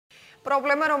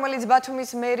პრობლემა, რომელიც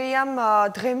ბათუმის მერიამ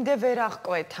დღემდე ვერ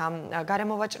აღკვეთა.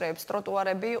 გარემოვაჭრეებს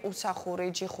ტროტუარები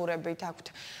უსახური ჯიხურებით აქვთ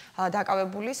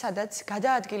დაკავებული, სადაც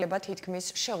გადაადგილება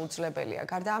თითქმის შეუძლებელია.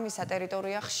 გარდა ამისა,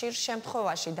 ტერიტორია ხშირ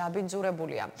შემთხვევაში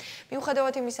დაბინძურებულია.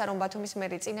 მიუხედავად იმისა, რომ ბათუმის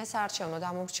მერი წინასაარჩევნო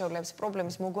დამორჩევლებს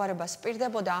პრობლემის მოგვარებას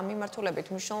პირდებოდა, ამ მიმართულებით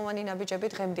მნიშვნელოვანი ნაბიჯები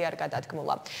დღემდე არ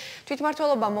გადადგმულა.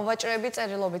 თვითმმართველობა მოვაჭრეები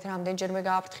წერილობით რამდენჯერმე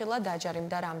გააფრთხილა,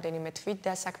 დაჯარიმდა რამდენიმე თვით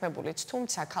დასაქმებულიც,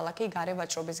 თუმცა ქალაქი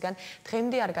გარევაჭრობისგან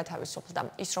დღემდე არ გათავისუფლდა.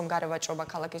 ის რომ გარევაჭრობა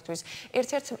ქალაქისთვის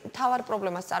ერთ-ერთ მთავარ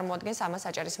პრობლემას წარმოადგენს, ამას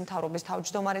აჭარის მთავრობის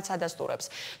თავმჯდომარეც ადასტურებს.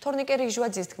 თორნიკე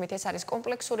რიჟვაძის თქმით, ეს არის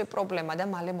კომპლექსური პრობლემა და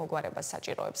მალე მოგვარებას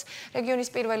საჭიროებს. რეგიონის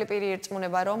პირველი პირი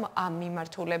ირწმუნება, რომ ამ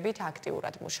მიმართულებით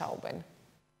აქტიურად მუშაობენ.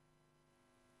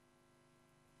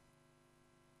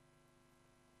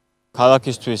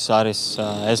 ქალაქისთვის არის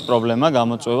ეს პრობლემა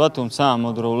გამოწვევა, თუმცა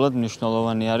ამავდროულად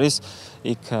მნიშვნელოვანი არის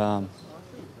იქ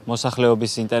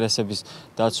მოსახლეობის ინტერესების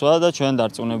დაცვა და ჩვენ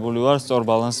დარწმუნებული ვარ, სწორ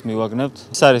ბალანსს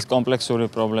მივაგნებთ. ეს არის კომპლექსური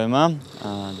პრობლემა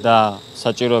და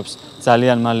საჭიროებს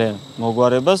ძალიან მალე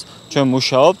მოგვარებას. ჩვენ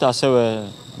მუშაობთ, ასევე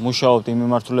მუშაობთ იმ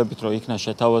მიმართულებით, რომ იქნა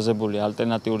შეთავაზებული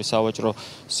ალტერნატიული სავაჭრო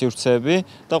სივრცეები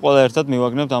და ყველა ერთად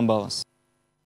მივაგნებთ ამ ბალანსს.